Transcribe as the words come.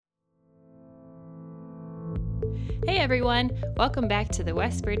Hey everyone, welcome back to the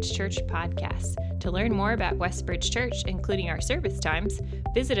Westbridge Church podcast. To learn more about Westbridge Church, including our service times,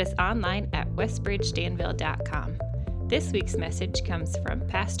 visit us online at westbridgedanville.com. This week's message comes from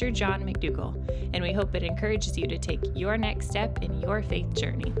Pastor John McDougall, and we hope it encourages you to take your next step in your faith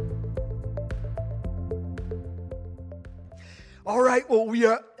journey. All right, well, we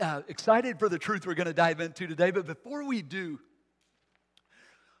are excited for the truth we're going to dive into today, but before we do,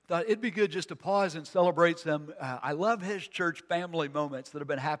 thought it'd be good just to pause and celebrate some I Love His Church family moments that have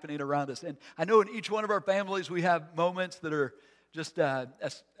been happening around us. And I know in each one of our families we have moments that are just a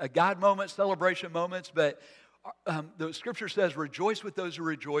God moment, celebration moments, but the scripture says, rejoice with those who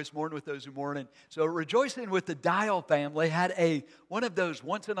rejoice, mourn with those who mourn. And so rejoicing with the Dial family had one of those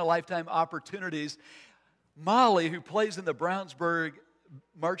once-in-a-lifetime opportunities. Molly, who plays in the Brownsburg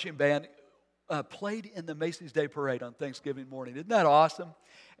marching band, played in the Macy's Day Parade on Thanksgiving morning. Isn't that awesome?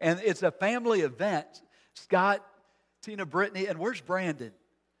 And it's a family event. Scott, Tina, Brittany, and where's Brandon?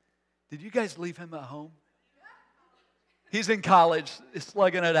 Did you guys leave him at home? He's in college,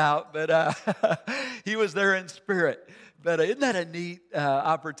 slugging it out, but he was there in spirit. But isn't that a neat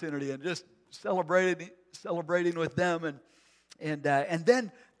opportunity? And just celebrating with them, and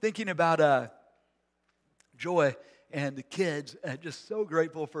then thinking about Joy and the kids. Just so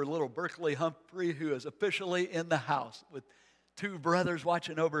grateful for little Berkeley Humphrey, who is officially in the house with two brothers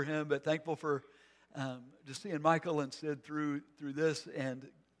watching over him, but thankful for just seeing Michael and Sid through this, and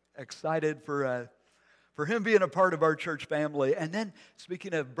excited for him being a part of our church family. And then,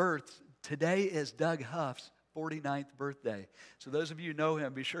 speaking of births, today is Doug Huff's 49th birthday. So those of you who know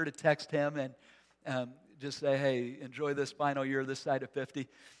him, be sure to text him and just say, hey, enjoy this final year this side of 50.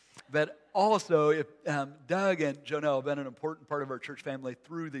 But also, if Doug and Jonelle have been an important part of our church family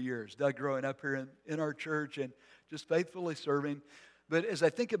through the years. Doug growing up here in our church and just faithfully serving. But as I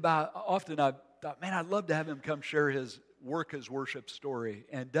think about, often I've thought, man, I'd love to have him come share his work as worship story.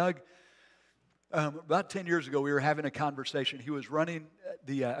 And Doug, about 10 years ago, we were having a conversation. He was running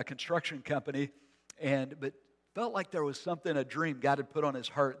a construction company, but felt like there was something, a dream God had put on his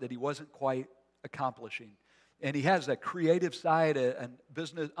heart that he wasn't quite accomplishing. And he has a creative side, a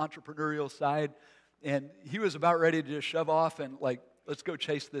business entrepreneurial side, and he was about ready to just shove off and let's go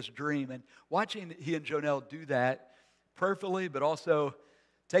chase this dream. And watching he and Jonelle do that prayerfully, but also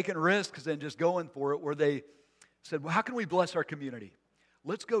taking risks and just going for it, where they said, well, how can we bless our community?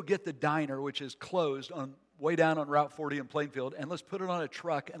 Let's go get the diner, which is closed way down on Route 40 in Plainfield, and let's put it on a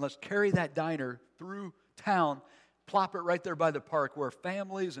truck, and let's carry that diner through town, plop it right there by the park where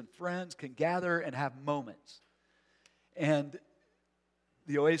families and friends can gather and have moments. And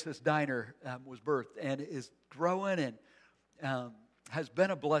the Oasis Diner was birthed and is growing and has been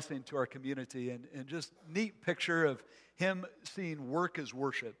a blessing to our community, and just neat picture of him seeing work as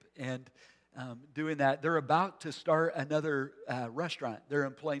worship and doing that. They're about to start another restaurant there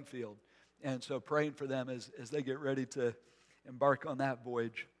in Plainfield, and so praying for them as they get ready to embark on that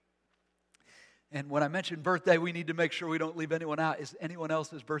voyage. And when I mentioned birthday, we need to make sure we don't leave anyone out. Is anyone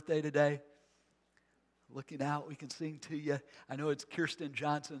else's birthday today? Looking out, we can sing to you. I know it's Kirsten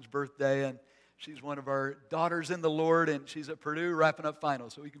Johnson's birthday, and she's one of our daughters in the Lord, and she's at Purdue wrapping up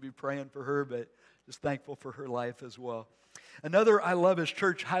finals, so we can be praying for her, but just thankful for her life as well. Another I Love His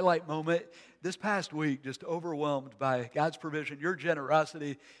Church highlight moment this past week, just overwhelmed by God's provision. Your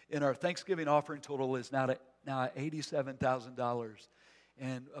generosity in our Thanksgiving offering total is now at $87,000,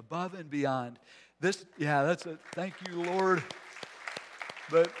 and above and beyond. Thank you, Lord.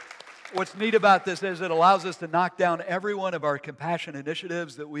 But what's neat about this is it allows us to knock down every one of our compassion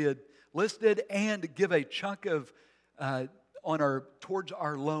initiatives that we had listed and give a chunk of towards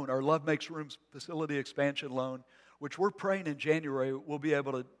our loan, our Love Makes Rooms facility expansion loan, which we're praying in January we'll be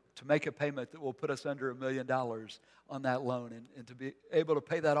able to make a payment that will put us under $1 million on that loan, and to be able to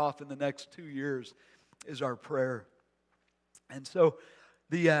pay that off in the next 2 years is our prayer. And so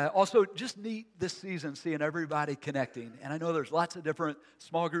also just neat this season seeing everybody connecting. And I know there's lots of different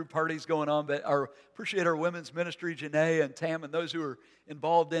small group parties going on, but appreciate our women's ministry, Janae and Tam, and those who are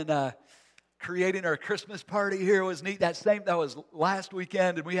involved in creating our Christmas party here. It was neat. That was last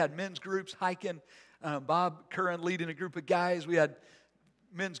weekend, and we had men's groups hiking. Bob Curran leading a group of guys. We had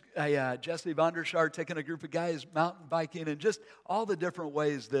Jesse Vondershar taking a group of guys mountain biking, and just all the different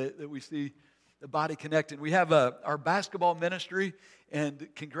ways that we see the body connecting. We have our basketball ministry, and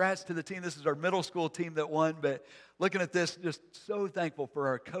congrats to the team. This is our middle school team that won, but looking at this, just so thankful for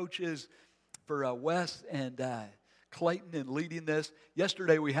our coaches, for Wes and Clayton in leading this.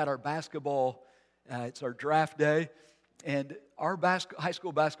 Yesterday we had our basketball, it's our draft day, and our high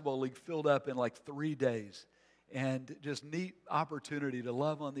school basketball league filled up in 3 days. and just neat opportunity to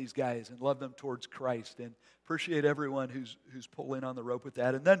love on these guys and love them towards Christ. And appreciate everyone who's pulling on the rope with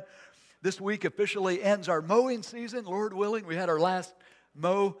that. And then this week officially ends our mowing season, Lord willing. We had our last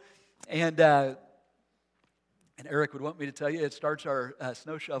mow, and Eric would want me to tell you it starts our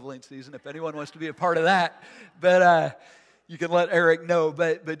snow shoveling season if anyone wants to be a part of that. But you can let Eric know.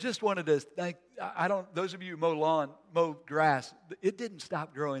 But just wanted to thank, those of you who mow grass, it didn't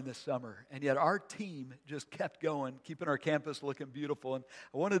stop growing this summer. And yet our team just kept going, keeping our campus looking beautiful. And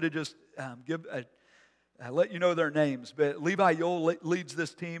I wanted to just let you know their names. But Levi Yole leads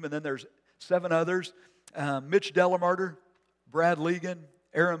this team, and then there's 7 others. Mitch Delamarter, Brad Legan,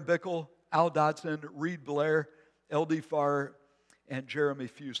 Aaron Bickle, Al Dodson, Reed Blair, L.D. Farr, and Jeremy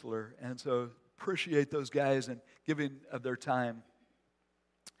Fusler. And so appreciate those guys and giving of their time.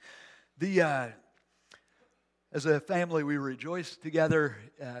 As a family, we rejoice together.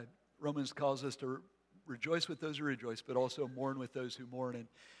 Romans calls us to rejoice with those who rejoice, but also mourn with those who mourn. And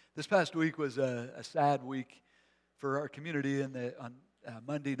this past week was a sad week for our community. On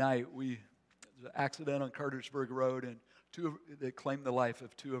Monday night, there was an accident on Cartersburg Road, and that claimed the life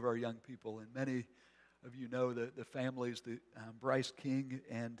of 2 of our young people. And many of you know the families, Bryce King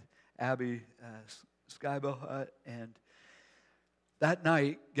and Abby Skybo. And that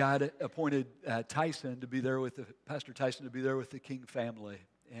night, God appointed Pastor Tyson to be there with the King family.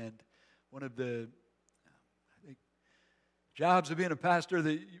 And one of the jobs of being a pastor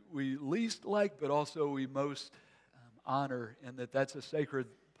that we least like, but also we most honor, and that's a sacred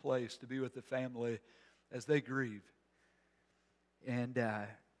place to be with the family as they grieve. And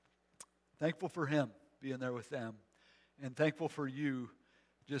thankful for him being there with them, and thankful for you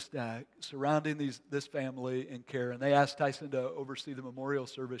just surrounding this family in care. And they asked Tyson to oversee the memorial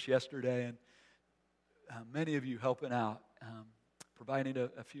service yesterday, and many of you helping out, providing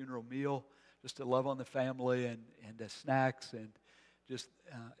a funeral meal just to love on the family and snacks. And just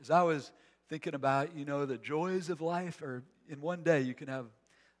as I was thinking about, the joys of life, or in one day you can have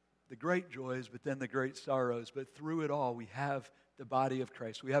the great joys, but then the great sorrows. But through it all, we have the body of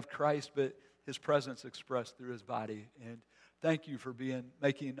Christ. We have Christ, but his presence expressed through his body. And thank you for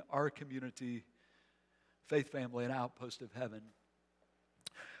making our community, Faith Family, an outpost of heaven.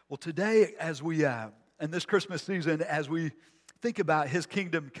 Well, today, as we, in this Christmas season, as we think about his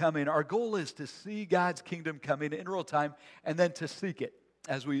kingdom coming, our goal is to see God's kingdom coming in real time, and then to seek it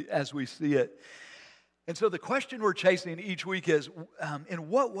as we see it. And so the question we're chasing each week is, in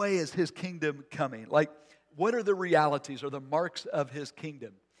what way is his kingdom coming? Like, what are the realities or the marks of his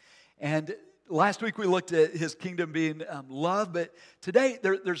kingdom? And last week we looked at his kingdom being love, but today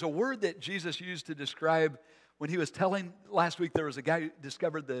there's a word that Jesus used to describe when he was telling, last week there was a guy who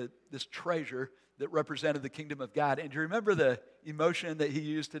discovered this treasure that represented the kingdom of God. And do you remember the emotion that he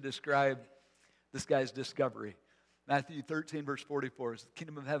used to describe this guy's discovery? Matthew 13, verse 44, the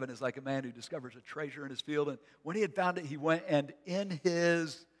kingdom of heaven is like a man who discovers a treasure in his field. And when he had found it, he went and in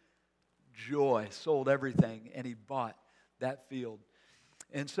his joy sold everything, and he bought that field.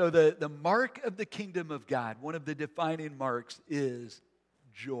 And so the mark of the kingdom of God, one of the defining marks, is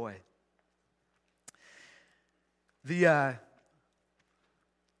joy. I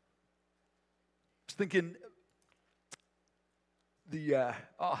was thinking,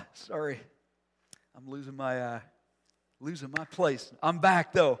 sorry, I'm losing my place. I'm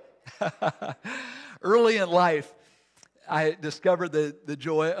back though. Early in life, I discovered the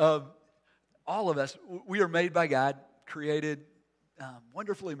joy of all of us. We are made by God, created,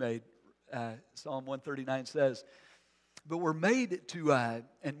 wonderfully made. Psalm 139 says, but we're made to,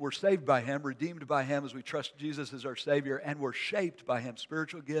 and we're saved by him, redeemed by him as we trust Jesus as our Savior, and we're shaped by him,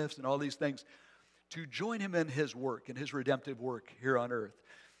 spiritual gifts and all these things, to join him in his work, in his redemptive work here on earth.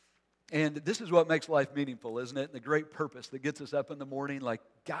 And this is what makes life meaningful, isn't it? And the great purpose that gets us up in the morning, like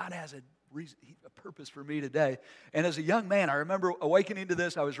God has a purpose for me today. And as a young man, I remember awakening to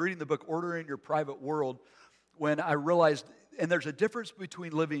this. I was reading the book Ordering Your Private World when I realized, and there's a difference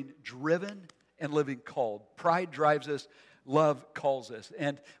between living driven and living called. Pride drives us, love calls us.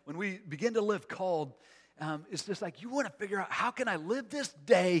 And when we begin to live called, it's just like you want to figure out, how can I live this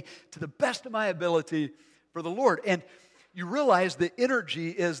day to the best of my ability for the Lord? And you realize the energy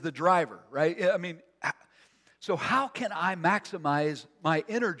is the driver, right? I mean, so how can I maximize my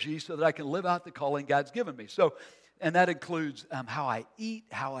energy so that I can live out the calling God's given me? So, and that includes how I eat,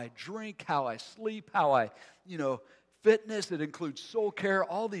 how I drink, how I sleep, how I, fitness. It includes soul care,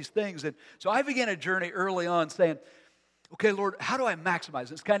 all these things. And so I began a journey early on saying, okay, Lord, how do I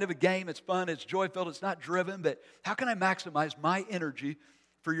maximize? It's kind of a game. It's fun. It's joy-filled. It's not driven. But how can I maximize my energy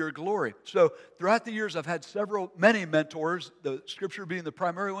for your glory? So throughout the years, I've had many mentors, the Scripture being the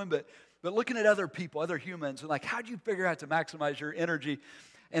primary one, but but looking at other people, other humans, and like, how'd you figure out to maximize your energy?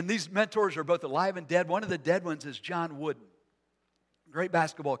 And these mentors are both alive and dead. One of the dead ones is John Wooden, great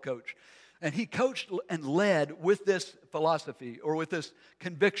basketball coach. And he coached and led with this philosophy or with this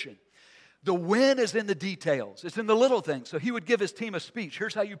conviction. The win is in the details. It's in the little things. So he would give his team a speech.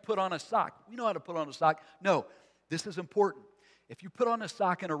 Here's how you put on a sock. You know how to put on a sock? No, this is important. If you put on a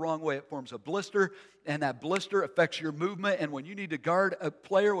sock in a wrong way, it forms a blister, and that blister affects your movement. And when you need to guard a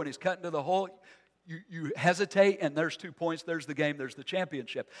player when he's cutting to the hole, you hesitate, and there's 2 points. There's the game. There's the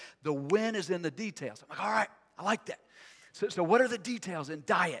championship. The win is in the details. I'm like, all right, I like that. So what are the details in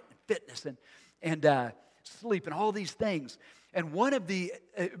diet and fitness and sleep and all these things? And one of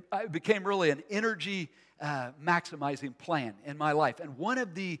it became really an energy maximizing plan in my life. And one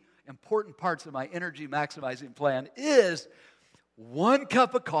of the important parts of my energy maximizing plan is 1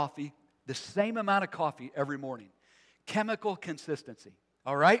 cup of coffee, the same amount of coffee every morning. Chemical consistency,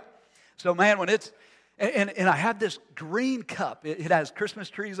 all right? So, man, when it's, and I have this green cup. It has Christmas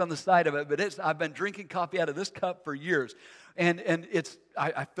trees on the side of it, but I've been drinking coffee out of this cup for years. And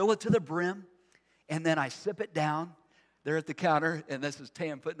I fill it to the brim, and then I sip it down there at the counter, and this is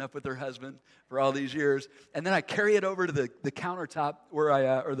Tam putting up with her husband for all these years. And then I carry it over to the countertop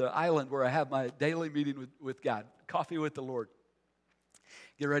or the island where I have my daily meeting with God, coffee with the Lord.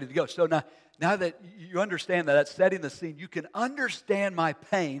 Get ready to go. So now that you understand that's setting the scene, you can understand my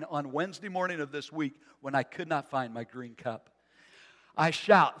pain on Wednesday morning of this week when I could not find my green cup. I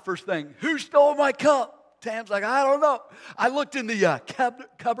shout, first thing, who stole my cup? Tam's like, I don't know. I looked in the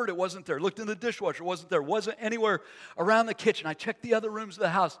cupboard, it wasn't there. Looked in the dishwasher, it wasn't there. Wasn't anywhere around the kitchen. I checked the other rooms of the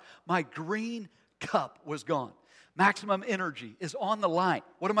house. My green cup was gone. Maximum energy is on the line.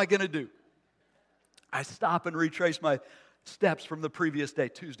 What am I going to do? I stop and retrace my steps from the previous day,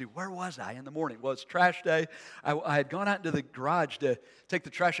 Tuesday. Where was I in the morning? Well, it's trash day. I had gone out into the garage to take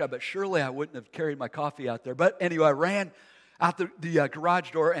the trash out, but surely I wouldn't have carried my coffee out there. But anyway, I ran out the garage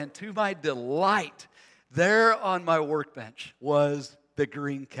door, and to my delight, there on my workbench was the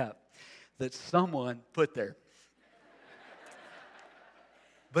green cup that someone put there.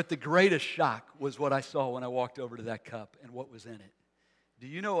 But the greatest shock was what I saw when I walked over to that cup and what was in it. Do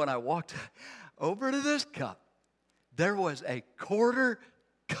you know when I walked over to this cup, there was a 1/4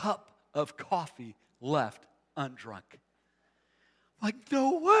 cup of coffee left undrunk. Like,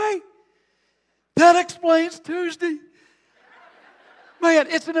 no way. That explains Tuesday. Man,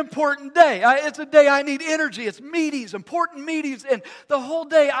 it's an important day. It's a day I need energy. It's meetings, important meetings. And the whole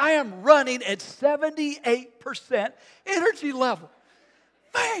day I am running at 78% energy level.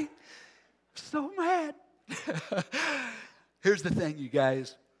 Man, so mad. Here's the thing, you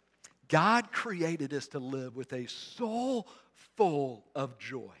guys. God created us to live with a soul full of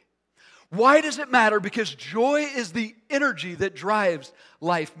joy. Why does it matter? Because joy is the energy that drives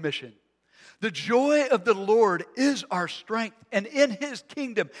life mission. The joy of the Lord is our strength, and in His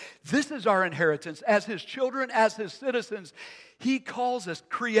kingdom, this is our inheritance. As His children, as His citizens, He calls us,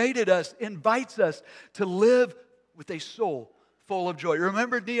 created us, invites us to live with a soul full of joy.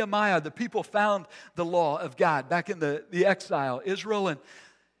 Remember Nehemiah, the people found the law of God back in the exile, Israel, and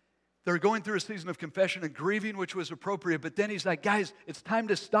they're going through a season of confession and grieving, which was appropriate, but then he's like, guys, it's time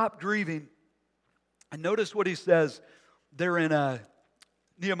to stop grieving. And notice what he says there in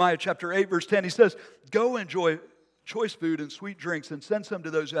Nehemiah chapter 8, verse 10, he says, go enjoy choice food and sweet drinks and send some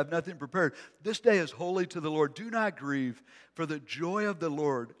to those who have nothing prepared. This day is holy to the Lord. Do not grieve, for the joy of the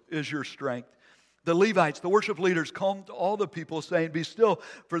Lord is your strength. The Levites, the worship leaders, calmed all the people, saying, be still,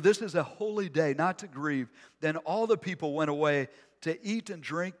 for this is a holy day, not to grieve. Then all the people went away to eat and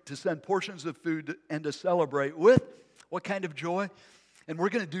drink, to send portions of food, and to celebrate with what kind of joy? And we're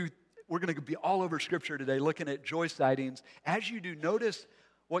going to be all over Scripture today looking at joy sightings. As you do, notice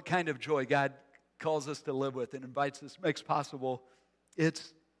what kind of joy God calls us to live with and invites us, makes possible.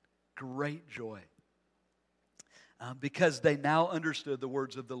 It's great joy. Because they now understood the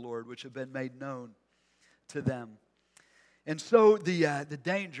words of the Lord, which have been made known to them. And so the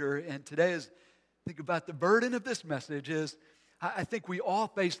danger, and today is, think about the burden of this message is, I think we all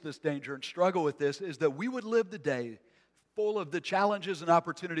face this danger and struggle with this, is that we would live the day full of the challenges and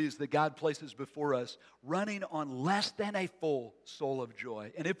opportunities that God places before us, running on less than a full soul of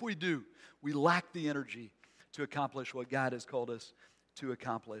joy. And if we do, we lack the energy to accomplish what God has called us to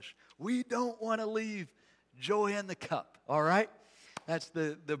accomplish. We don't want to leave joy in the cup, all right? That's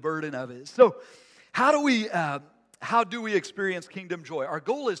the burden of it. So how do we experience kingdom joy? Our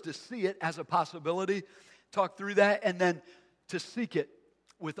goal is to see it as a possibility, talk through that, and then to seek it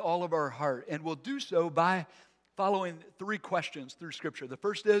with all of our heart. And we'll do so by following 3 questions through Scripture. The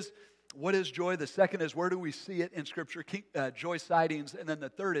first is, what is joy? The second is, where do we see it in Scripture? Joy sightings. And then the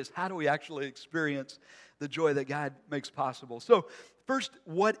third is, how do we actually experience the joy that God makes possible? So first,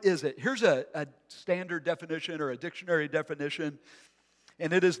 what is it? Here's a standard definition or a dictionary definition,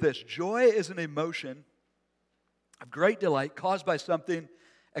 and it is this. Joy is an emotion of great delight caused by something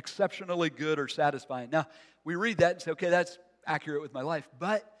exceptionally good or satisfying. Now, we read that and say, okay, that's accurate with my life,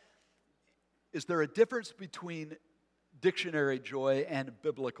 but is there a difference between dictionary joy and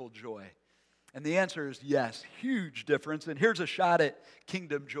biblical joy? And the answer is yes, huge difference. And here's a shot at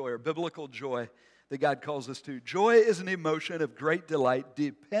kingdom joy or biblical joy that God calls us to. Joy is an emotion of great delight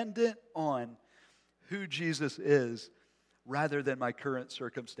dependent on who Jesus is rather than my current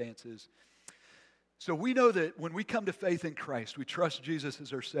circumstances. So we know that when we come to faith in Christ, we trust Jesus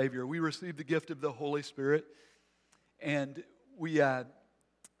as our Savior, we receive the gift of the Holy Spirit, and we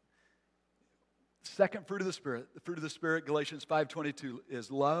second fruit of the Spirit, the fruit of the Spirit, Galatians 5:22,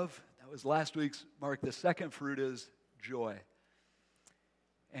 is love. That was last week's mark. The second fruit is joy.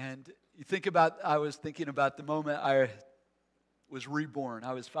 And you think about, I was thinking about the moment I was reborn.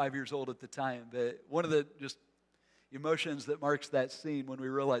 I was 5 years old at the time. But one of the just emotions that marks that scene when we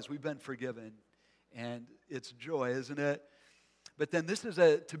realize we've been forgiven. And it's joy, isn't it? But then this is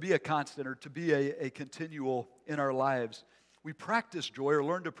to be a constant or to be a continual in our lives. We practice joy or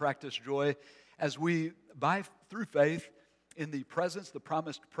learn to practice joy as we, through faith, in the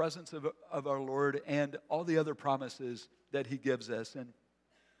promised presence of our Lord and all the other promises that He gives us. And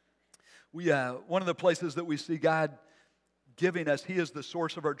one of the places that we see God giving us, He is the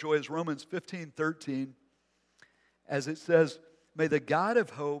source of our joy, is Romans 15:13, as it says, "May the God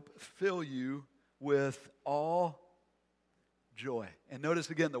of hope fill you with all joy." And notice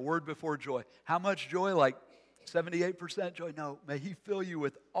again the word before joy. How much joy? Like 78% joy? No, may He fill you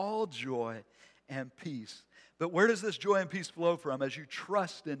with all joy and peace. But where does this joy and peace flow from? As you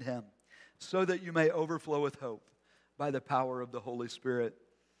trust in Him, so that you may overflow with hope by the power of the Holy Spirit.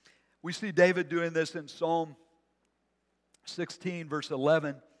 We see David doing this in Psalm 16, verse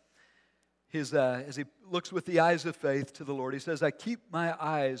 11. As he looks with the eyes of faith to the Lord, he says, "I keep my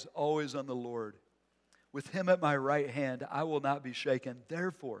eyes always on the Lord. With Him at my right hand, I will not be shaken.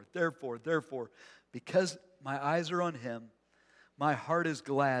 Therefore, because my eyes are on Him, my heart is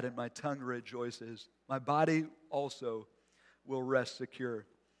glad and my tongue rejoices. My body also will rest secure."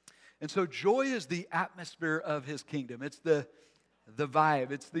 And so joy is the atmosphere of His kingdom. It's the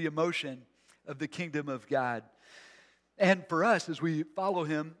vibe. It's the emotion of the kingdom of God. And for us, as we follow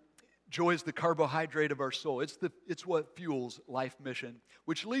Him, joy is the carbohydrate of our soul. It's what fuels life mission,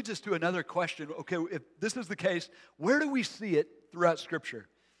 which leads us to another question. Okay, if this is the case, where do we see it throughout Scripture?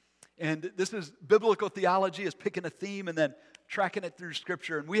 And this is biblical theology, is picking a theme and then tracking it through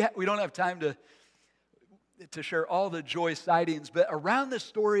Scripture. And we don't have time to share all the joy sightings, but around the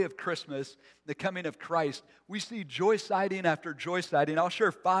story of Christmas, the coming of Christ, we see joy sighting after joy sighting. I'll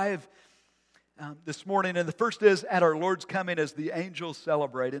share 5 this morning, and the first is at our Lord's coming as the angels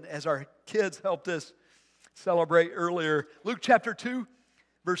celebrate, and as our kids helped us celebrate earlier. Luke chapter 2,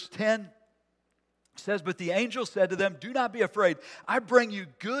 verse 10 says, "But the angel said to them, 'Do not be afraid. I bring you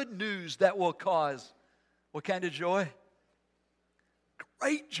good news that will cause,'" what kind of joy?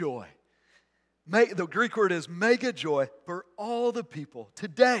 Great joy. The Greek word is mega joy for all the people.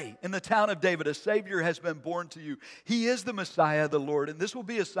 "Today, in the town of David, a Savior has been born to you. He is the Messiah, the Lord. And this will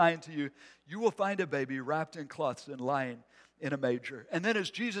be a sign to you. You will find a baby wrapped in cloths and lying in a manger." And then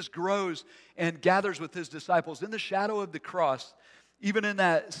as Jesus grows and gathers with His disciples in the shadow of the cross, even in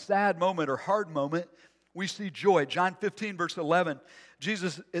that sad moment or hard moment, we see joy. John 15, verse 11,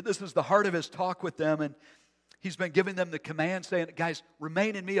 Jesus, this is the heart of His talk with them, and He's been giving them the command, saying, "Guys,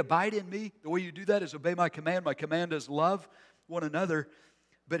 remain in me, abide in me. The way you do that is obey my command. My command is love one another."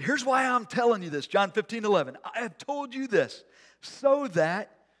 But here's why I'm telling you this. John 15:11. "I have told you this so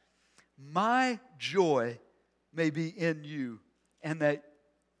that my joy may be in you and that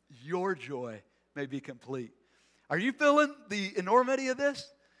your joy may be complete." Are you feeling the enormity of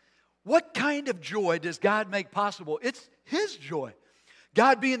this? What kind of joy does God make possible? It's His joy.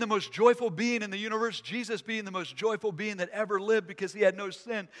 God being the most joyful being in the universe, Jesus being the most joyful being that ever lived because He had no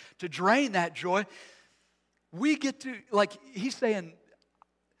sin to drain that joy. We get to, He's saying,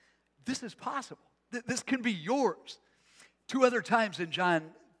 this is possible. This can be yours. 2 other times in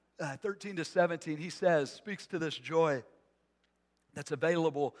John 13-17, He speaks to this joy that's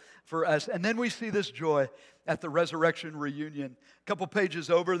available for us. And then we see this joy at the resurrection reunion. A couple pages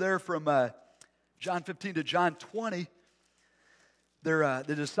over there from John 15 to John 20.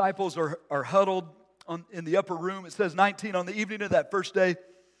 The disciples are huddled in the upper room. It says 19, "On the evening of that first day,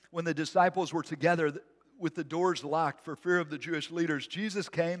 when the disciples were together with the doors locked for fear of the Jewish leaders, Jesus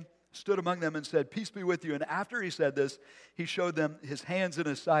came stood among them and said, "Peace be with you." And after he said this, he showed them his hands and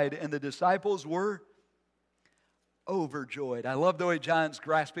his side, and the disciples were overjoyed. I love the way John's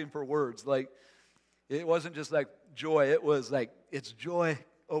grasping for words. Like, it wasn't just like joy, it was like it's joy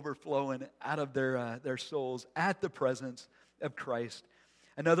overflowing out of their souls at the presence of Christ.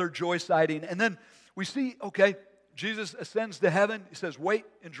 Another joy sighting. And then we see, okay, Jesus ascends to heaven. He says, wait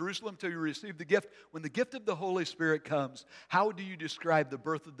in Jerusalem till you receive the gift. When the gift of the Holy Spirit comes, how do you describe the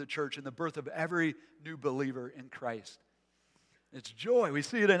birth of the church and the birth of every new believer in Christ? It's joy. We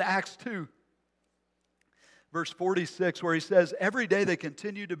see it in Acts 2, verse 46, where he says, every day they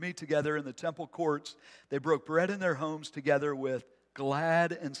continued to meet together in the temple courts. They broke bread in their homes together with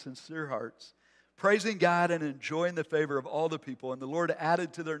glad and sincere hearts, praising God and enjoying the favor of all the people. And the Lord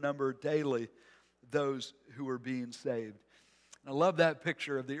added to their number daily those who were being saved. And I love that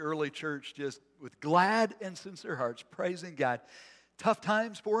picture of the early church just with glad and sincere hearts, praising God. Tough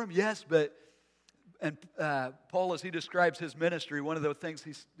times for them, yes, but Paul, as he describes his ministry, one of the things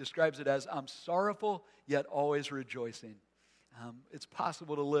he describes it as, I'm sorrowful, yet always rejoicing. It's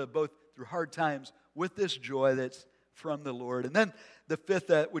possible to live both through hard times with this joy that's from the Lord. And then the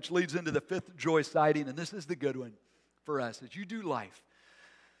fifth, which leads into the fifth joy sighting, and this is the good one for us, as you do life.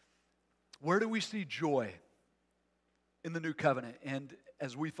 Where do we see joy in the new covenant? And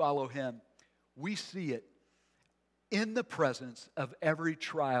as we follow him, we see it in the presence of every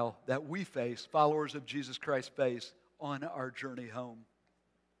trial that we face, followers of Jesus Christ face on our journey home.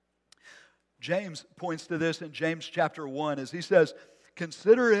 James points to this in James chapter 1 as he says,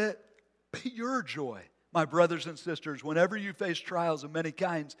 consider it pure joy, my brothers and sisters, whenever you face trials of many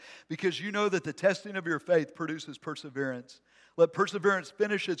kinds, because you know that the testing of your faith produces perseverance. Let perseverance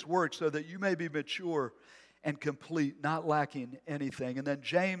finish its work so that you may be mature and complete, not lacking anything. And then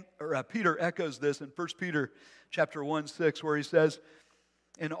Peter echoes this in 1 Peter chapter 1:6, where he says,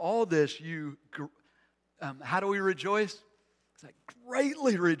 in all this how do we rejoice? It's like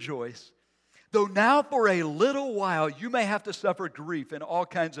greatly rejoice. Though now for a little while you may have to suffer grief in all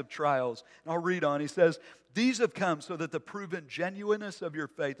kinds of trials. And I'll read on. He says, these have come so that the proven genuineness of your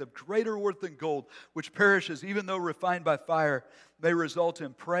faith, of greater worth than gold, which perishes even though refined by fire, may result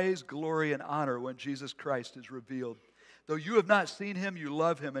in praise, glory, and honor when Jesus Christ is revealed. Though you have not seen him, you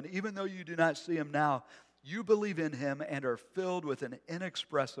love him. And even though you do not see him now, you believe in him and are filled with an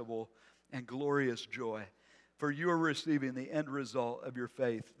inexpressible and glorious joy. For you are receiving the end result of your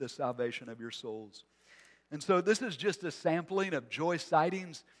faith, the salvation of your souls. And so this is just a sampling of joy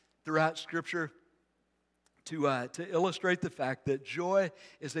sightings throughout Scripture to illustrate the fact that joy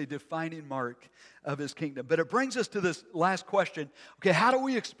is a defining mark of his kingdom. But it brings us to this last question. Okay, how do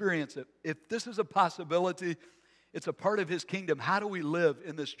we experience it? If this is a possibility, it's a part of his kingdom, how do we live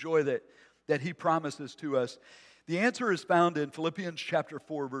in this joy that he promises to us? The answer is found in Philippians chapter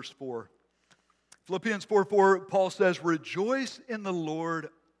 4, verse 4. Philippians 4:4, Paul says, rejoice in the Lord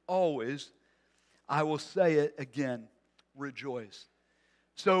always. I will say it again, rejoice.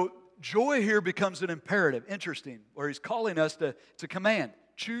 So joy here becomes an imperative. Interesting, where he's calling us to command.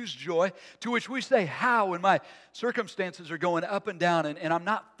 Choose joy, to which we say, how? When my circumstances are going up and down and I'm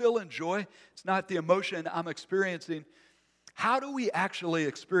not feeling joy, it's not the emotion I'm experiencing. How do we actually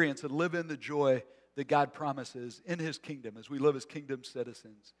experience and live in the joy that God promises in his kingdom as we live as kingdom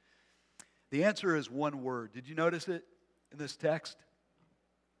citizens? The answer is one word. Did you notice it in this text?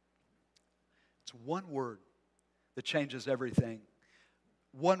 It's one word that changes everything.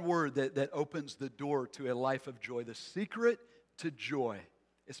 One word that opens the door to a life of joy. The secret to joy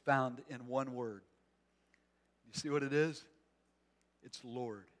is found in one word. You see what it is? It's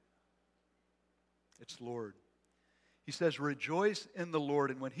Lord. It's Lord. He says, rejoice in the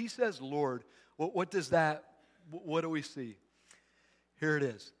Lord. And when he says Lord, what do we see? Here it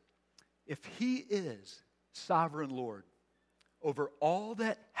is. If he is sovereign Lord over all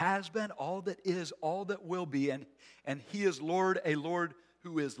that has been, all that is, all that will be, and he is Lord, a Lord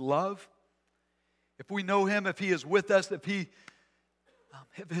who is love, if we know him, if he is with us, if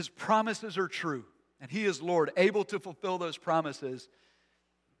his promises are true, and he is Lord, able to fulfill those promises,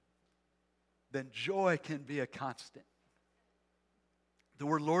 then joy can be a constant. The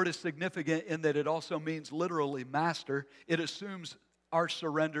word Lord is significant in that it also means literally master. It assumes our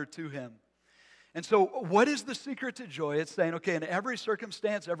surrender to him. And so what is the secret to joy? It's saying, okay, in every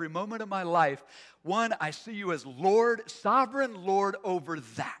circumstance, every moment of my life, one, I see you as Lord, sovereign Lord over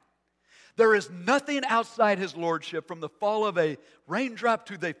that. There is nothing outside his lordship, from the fall of a raindrop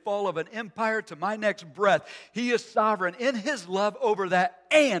to the fall of an empire to my next breath. He is sovereign in his love over that,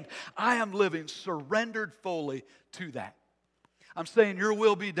 and I am living surrendered fully to that. I'm saying your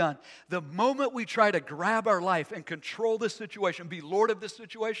will be done. The moment we try to grab our life and control this situation, be Lord of this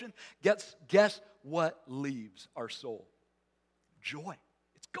situation, guess what leaves our soul? Joy.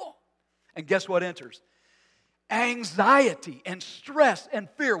 It's gone. And guess what enters? Anxiety and stress and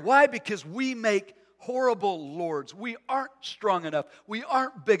fear. Why? Because we make horrible lords. We aren't strong enough. We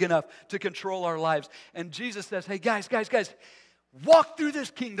aren't big enough to control our lives. And Jesus says, hey, guys, walk through this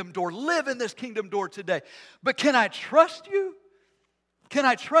kingdom door. Live in this kingdom door today. But can I trust you? Can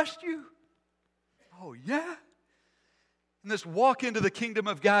I trust you? Oh, yeah. And this walk into the kingdom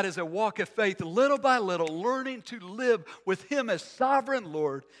of God is a walk of faith, little by little, learning to live with Him as sovereign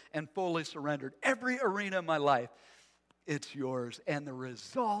Lord and fully surrendered. Every arena of my life, it's yours. And the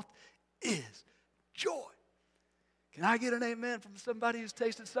result is joy. Can I get an amen from somebody who's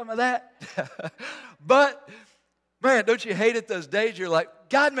tasted some of that? But, man, don't you hate it those days? You're like,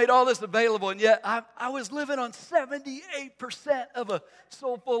 God made all this available, and yet I was living on 78% of a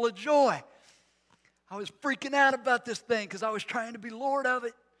soul full of joy. I was freaking out about this thing because I was trying to be Lord of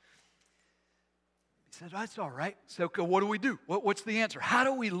it. He said, that's all right. So what do we do? What's the answer? How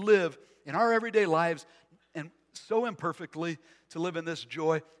do we live in our everyday lives and so imperfectly to live in this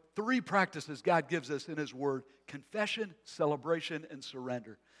joy? 3 practices God gives us in His Word: confession, celebration, and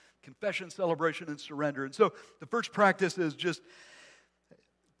surrender. Confession, celebration, and surrender. And so the first practice is just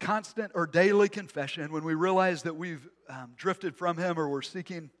constant or daily confession. When we realize that we've drifted from Him or we're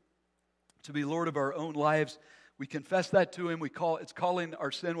seeking to be Lord of our own lives, we confess that to Him. It's calling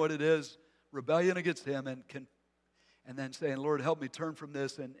our sin what it is, rebellion against Him, and then saying, Lord, help me turn from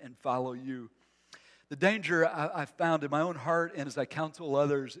this and follow You. The danger I've found in my own heart and as I counsel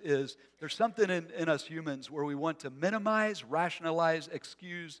others is there's something in us humans where we want to minimize, rationalize,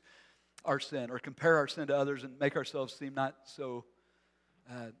 excuse our sin or compare our sin to others and make ourselves seem not so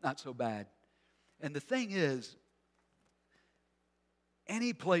bad. And the thing is,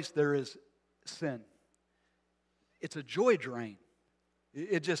 any place there is sin, it's a joy drain.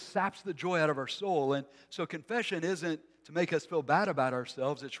 It just saps the joy out of our soul. And so confession isn't to make us feel bad about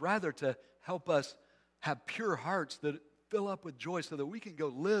ourselves. It's rather to help us have pure hearts that fill up with joy so that we can go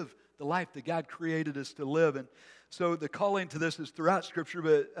live the life that God created us to live. And so the calling to this is throughout Scripture,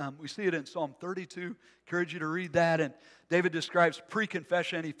 but we see it in Psalm 32. Encourage you to read that. And David describes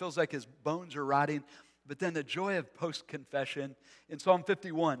pre-confession. He feels like his bones are rotting. But then the joy of post-confession. In Psalm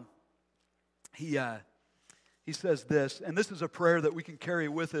 51, he says this, and this is a prayer that we can carry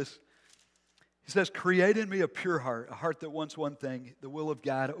with us. He says, create in me a pure heart, a heart that wants one thing, the will of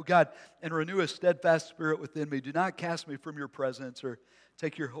God. Oh God, and renew a steadfast spirit within me. Do not cast me from your presence or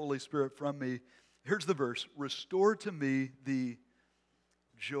take your Holy Spirit from me. Here's the verse. Restore to me the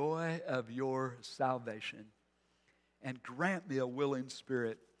joy of your salvation and grant me a willing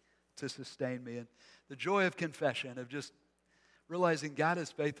spirit to sustain me. And the joy of confession, of just realizing God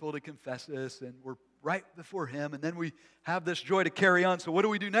is faithful to confess this and we're right before Him. And then we have this joy to carry on. So what do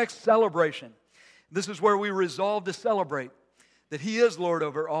we do next? Celebration. This is where we resolve to celebrate that He is Lord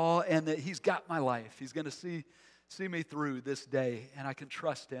over all and that He's got my life. He's going to see me through this day and I can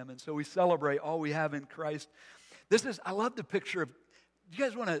trust Him. And so we celebrate all we have in Christ. I love the picture of, you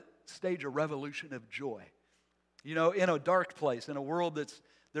guys want to stage a revolution of joy? You know, in a dark place, in a world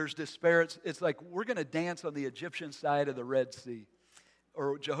there's despair. It's like we're going to dance on the Egyptian side of the Red Sea.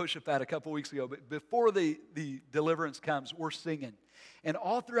 Or Jehoshaphat a couple weeks ago. But before the deliverance comes, we're singing. And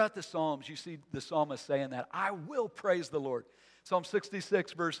all throughout the Psalms, you see the psalmist saying that, I will praise the Lord. Psalm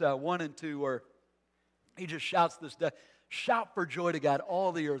 66, verse 1 and 2, where he just shouts this, shout for joy to God,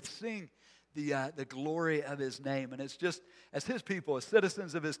 all the earth. Sing the glory of His name. And it's just, as His people, as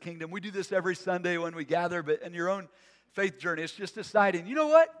citizens of His kingdom, we do this every Sunday when we gather, but in your own faith journey, it's just deciding, you know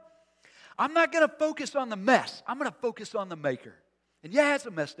what? I'm not going to focus on the mess. I'm going to focus on the Maker. And yeah, it's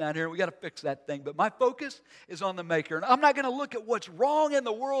a mess down here, and we got to fix that thing. But my focus is on the Maker. And I'm not going to look at what's wrong in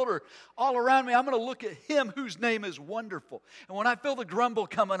the world or all around me. I'm going to look at Him whose name is wonderful. And when I feel the grumble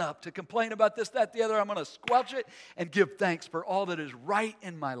coming up to complain about this, that, the other, I'm going to squelch it and give thanks for all that is right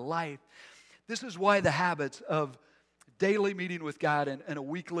in my life. This is why the habits of daily meeting with God and a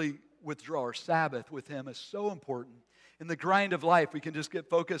weekly withdrawal or Sabbath with Him is so important. In the grind of life, we can just get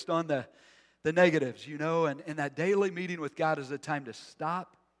focused on the negatives, you know, and that daily meeting with God is a time to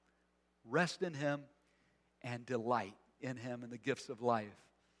stop, rest in Him, and delight in Him and the gifts of life.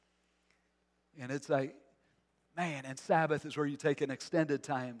 And it's like, man, and Sabbath is where you take an extended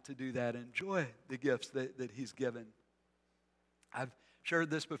time to do that. Enjoy the gifts that He's given. I've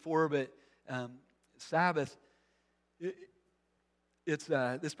shared this before, but Sabbath, it's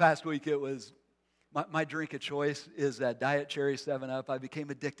this past week it was, my drink of choice is Diet Cherry 7-Up. I became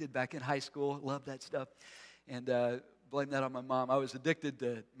addicted back in high school. Love that stuff. And blame that on my mom. I was addicted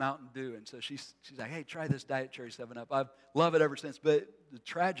to Mountain Dew, and so she's like, hey, try this Diet Cherry 7-Up. I've loved it ever since. But the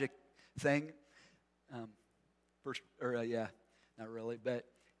tragic thing, not really, but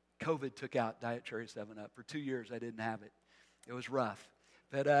COVID took out Diet Cherry 7-Up. For 2 years, I didn't have it. It was rough.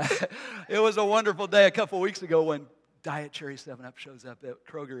 But it was a wonderful day a couple weeks ago when Diet Cherry 7-Up shows up at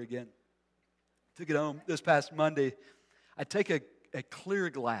Kroger again. Took it home this past Monday. I take a clear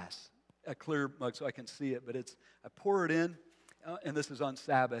glass, a clear mug so I can see it, but I pour it in, and this is on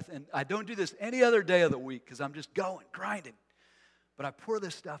Sabbath. And I don't do this any other day of the week because I'm just going, grinding. But I pour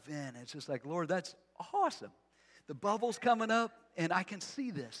this stuff in, and it's just like, Lord, that's awesome. The bubble's coming up, and I can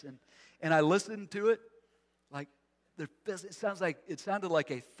see this. And I listen to it, like, it sounded like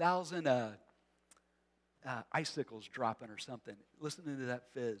 1,000 icicles dropping or something, listening to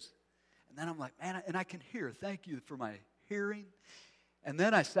that fizz. And then I'm like, man, and I can hear. Thank you for my hearing. And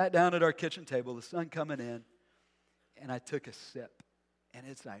then I sat down at our kitchen table, the sun coming in, and I took a sip. And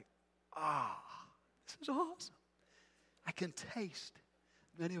it's like, this is awesome. I can taste.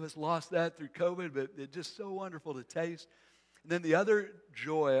 Many of us lost that through COVID, but it's just so wonderful to taste. And then the other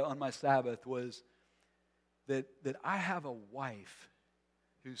joy on my Sabbath was that I have a wife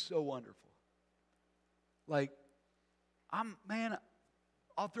who's so wonderful. Like,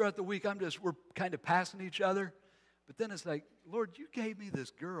 all throughout the week, we're kind of passing each other. But then it's like, Lord, you gave me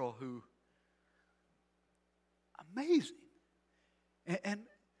this girl who, amazing. And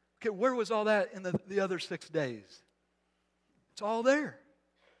okay, where was all that in the other 6 days? It's all there.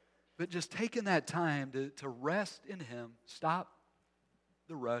 But just taking that time to rest in Him, stop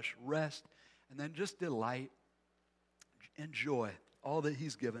the rush, rest, and then just delight, enjoy all that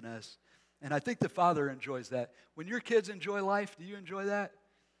He's given us. And I think the Father enjoys that. When your kids enjoy life, do you enjoy that?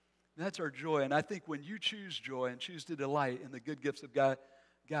 That's our joy. And I think when you choose joy and choose to delight in the good gifts of God,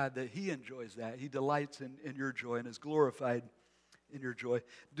 that He enjoys that. He delights in your joy and is glorified in your joy.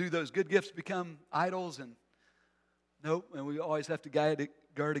 Do those good gifts become idols? And nope, and we always have to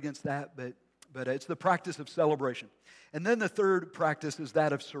guard against that, but it's the practice of celebration. And then the third practice is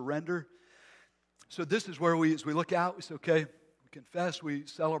that of surrender. So this is where as we look out, we say, okay, we confess, we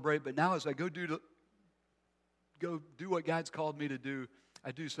celebrate, but now as I go do what God's called me to do,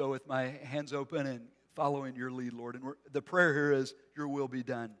 I do so with my hands open and following your lead, Lord. And the prayer here is, your will be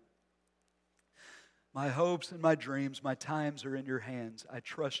done. My hopes and my dreams, my times are in your hands. I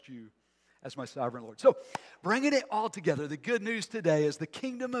trust you as my sovereign Lord. So, bringing it all together, the good news today is the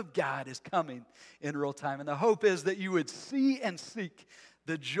kingdom of God is coming in real time. And the hope is that you would see and seek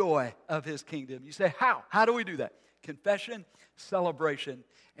the joy of His kingdom. You say, how? How do we do that? Confession, celebration,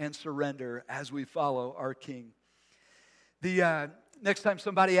 and surrender as we follow our King. The next time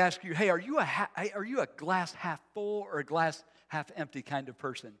somebody asks you, hey, are you a glass half full or a glass half empty kind of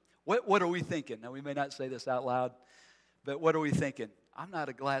person? What are we thinking? Now, we may not say this out loud, but what are we thinking? I'm not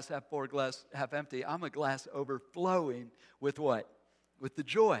a glass half full or glass half empty. I'm a glass overflowing with what? With the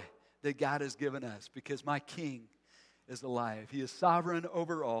joy that God has given us, because my King is alive. He is sovereign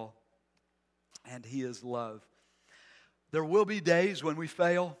over all, and He is love. There will be days when we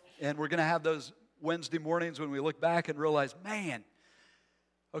fail, and we're going to have those Wednesday mornings when we look back and realize, man,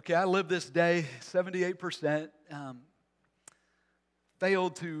 okay, I lived this day 78%,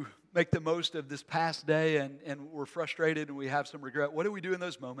 failed to make the most of this past day, and we're frustrated and we have some regret. What do we do in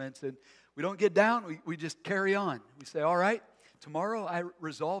those moments? And we don't get down, we just carry on. We say, all right, tomorrow I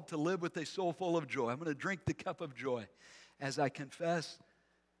resolve to live with a soul full of joy. I'm going to drink the cup of joy as I confess,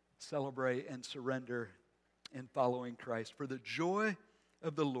 celebrate, and surrender in following Christ. For the joy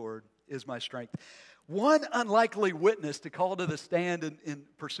of the Lord is my strength. One unlikely witness to call to the stand in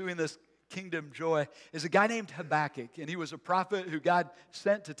pursuing this kingdom joy is a guy named Habakkuk, and he was a prophet who God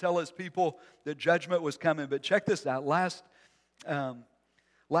sent to tell His people that judgment was coming. But check this out, last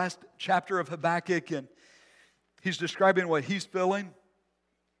chapter of Habakkuk, and he's describing what he's feeling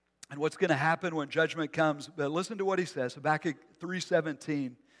and what's going to happen when judgment comes. But listen to what he says. Habakkuk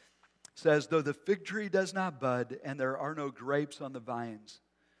 3:17 says, though the fig tree does not bud and there are no grapes on the vines,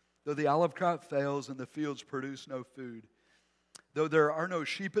 though the olive crop fails and the fields produce no food, though there are no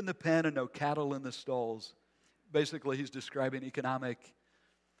sheep in the pen and no cattle in the stalls. Basically, he's describing economic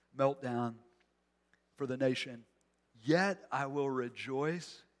meltdown for the nation. Yet I will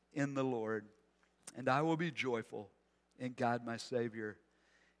rejoice in the Lord, and I will be joyful in God my Savior.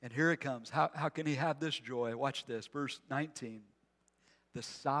 And here it comes. How can he have this joy? Watch this, verse 19. The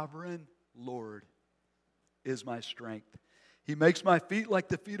sovereign Lord is my strength. He makes my feet like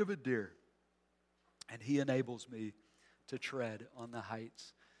the feet of a deer, and He enables me to tread on the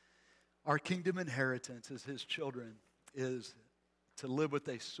heights. Our kingdom inheritance as His children is to live with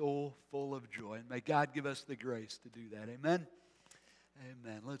a soul full of joy. And may God give us the grace to do that. Amen?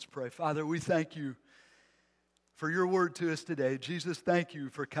 Amen. Let's pray. Father, we thank you for your word to us today. Jesus, thank you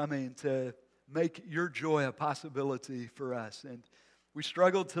for coming to make your joy a possibility for us. And we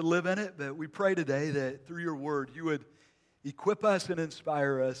struggle to live in it, but we pray today that through your word, you would equip us and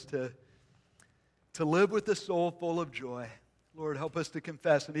inspire us to live with a soul full of joy. Lord, help us to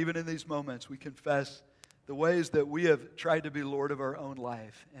confess. And even in these moments, we confess the ways that we have tried to be Lord of our own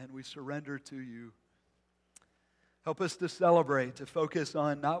life, and we surrender to you. Help us to celebrate, to focus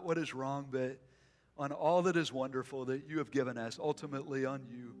on not what is wrong, but on all that is wonderful that you have given us, ultimately on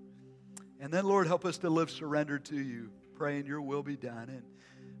you. And then, Lord, help us to live surrendered to you, praying your will be done. And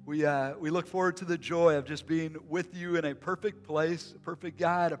we look forward to the joy of just being with you in a perfect place, a perfect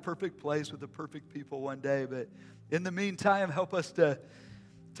God, a perfect place with the perfect people one day. But in the meantime, help us to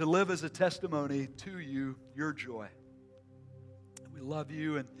live as a testimony to you, your joy. We love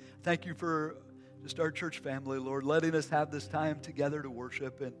you and thank you for just our church family, Lord, letting us have this time together to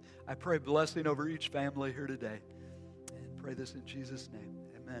worship. And I pray blessing over each family here today. And pray this in Jesus' name.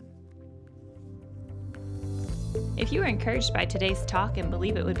 Amen. If you were encouraged by today's talk and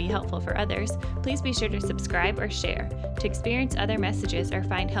believe it would be helpful for others, please be sure to subscribe or share. To experience other messages or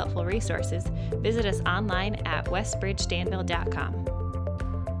find helpful resources, visit us online at westbridgedanville.com.